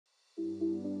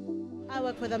I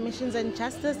work for the Missions and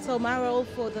Justice, so my role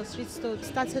for the street store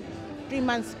started 3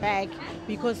 months back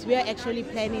because we are actually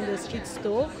planning the street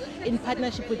store in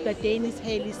partnership with the Danish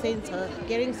Haley Center,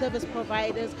 getting service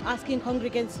providers, asking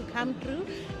congregants to come through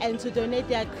and to donate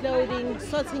their clothing,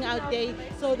 sorting out day.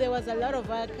 So there was a lot of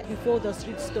work before the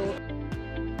street store.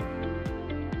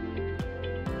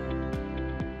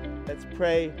 Let's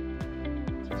pray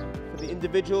for the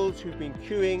individuals who've been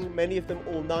queuing, many of them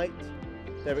all night.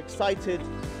 They're excited,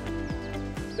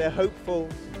 they're hopeful,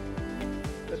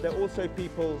 but they're also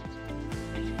people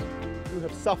who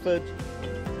have suffered,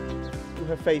 who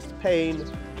have faced pain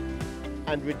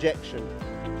and rejection.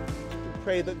 We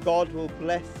pray that God will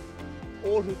bless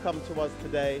all who come to us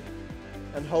today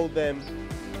and hold them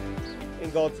in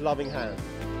God's loving hand.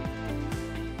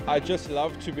 I just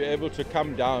love to be able to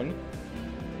come down,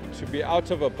 to be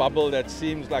out of a bubble that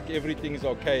seems like everything's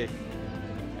okay,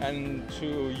 and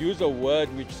to use a word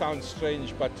which sounds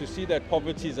strange, but to see that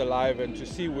poverty is alive and to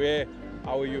see where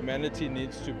our humanity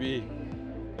needs to be.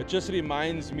 It just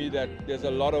reminds me that there's a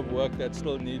lot of work that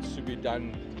still needs to be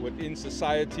done within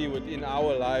society, within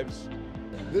our lives.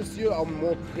 This year I'm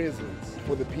more present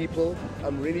for the people.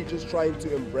 I'm really just trying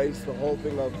to embrace the whole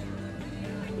thing of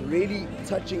really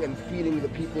touching and feeling the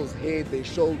people's head, their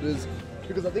shoulders,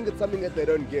 because I think it's something that they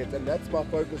don't get, and that's my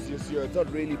focus this year. It's not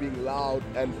really being loud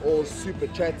and all super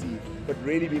chatty, but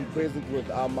really being present with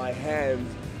my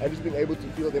hands and just being able to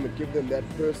feel them and give them that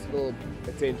personal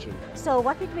attention. So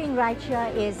what we're doing right here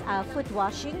is foot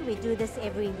washing. We do this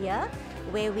every year,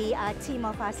 where a team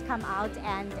of us come out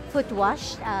and foot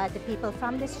wash the people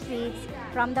from the streets,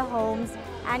 from the homes,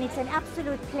 and it's an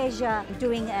absolute pleasure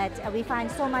doing it. We find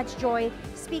so much joy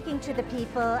speaking to the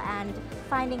people and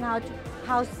finding out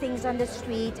how things on the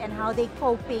street and how they're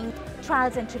coping,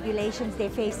 trials and tribulations they're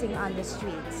facing on the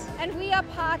streets. And we are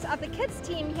part of the kids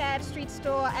team here at Street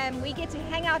Store, and we get to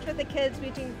hang out with the kids.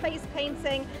 We're doing face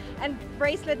painting and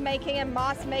bracelet making and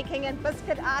mask making and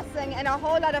biscuit icing and a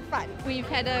whole lot of fun. We've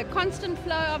had a constant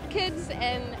flow of kids,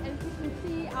 and as you can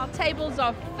see, our tables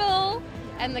are full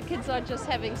and the kids are just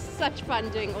having such fun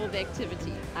doing all the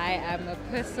activities. I am a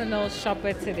personal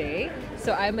shopper today,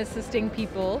 so I'm assisting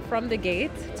people from the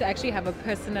gate to actually have a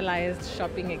personalized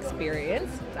shopping experience.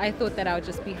 I thought that I would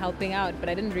just be helping out, but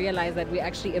I didn't realize that we're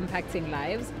actually impacting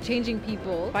lives, changing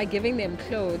people by giving them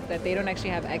clothes that they don't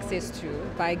actually have access to,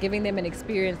 by giving them an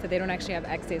experience that they don't actually have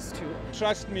access to.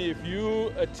 Trust me, if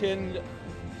you attend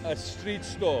a street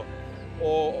store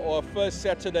or a First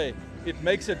Saturday, it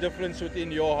makes a difference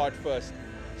within your heart first.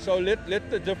 So let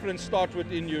the difference start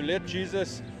within you. Let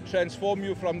Jesus transform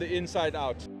you from the inside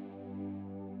out.